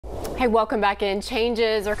Hey, welcome back in.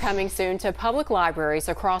 Changes are coming soon to public libraries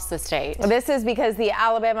across the state. This is because the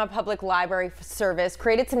Alabama Public Library Service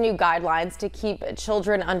created some new guidelines to keep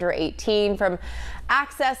children under 18 from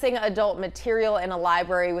accessing adult material in a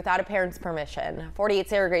library without a parent's permission. 48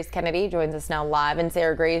 Sarah Grace Kennedy joins us now live. And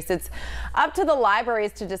Sarah Grace, it's up to the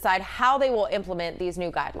libraries to decide how they will implement these new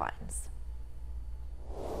guidelines.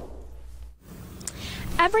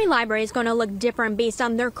 Every library is going to look different based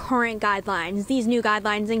on their current guidelines. These new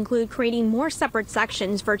guidelines include creating more separate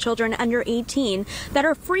sections for children under 18 that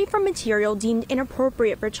are free from material deemed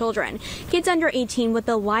inappropriate for children. Kids under 18 with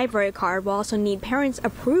a library card will also need parents'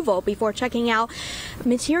 approval before checking out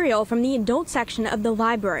material from the adult section of the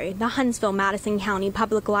library. The Huntsville-Madison County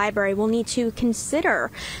Public Library will need to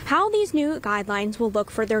consider how these new guidelines will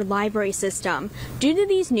look for their library system. Due to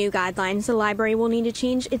these new guidelines, the library will need to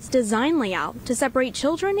change its design layout to separate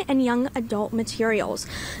children and young adult materials.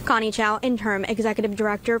 Connie Chow, Interim Executive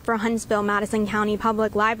Director for Huntsville-Madison County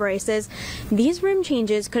Public Library, says these room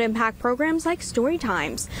changes could impact programs like story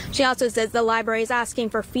times. She also says the library is asking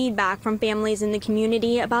for feedback from families in the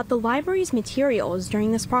community about the library's materials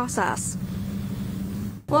during this process.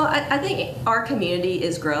 Well, I think our community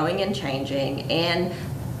is growing and changing, and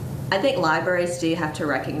I think libraries do have to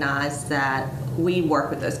recognize that we work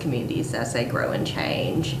with those communities as they grow and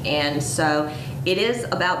change. And so it is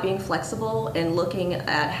about being flexible and looking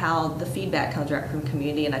at how the feedback comes direct from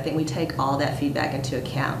community, and I think we take all that feedback into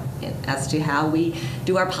account as to how we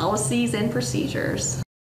do our policies and procedures.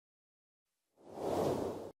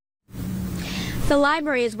 The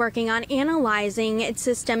library is working on analyzing its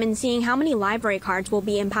system and seeing how many library cards will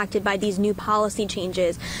be impacted by these new policy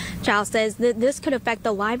changes. Chow says that this could affect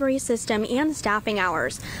the library system and staffing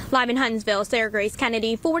hours. Live in Huntsville, Sarah Grace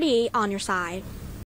Kennedy, 48 on your side.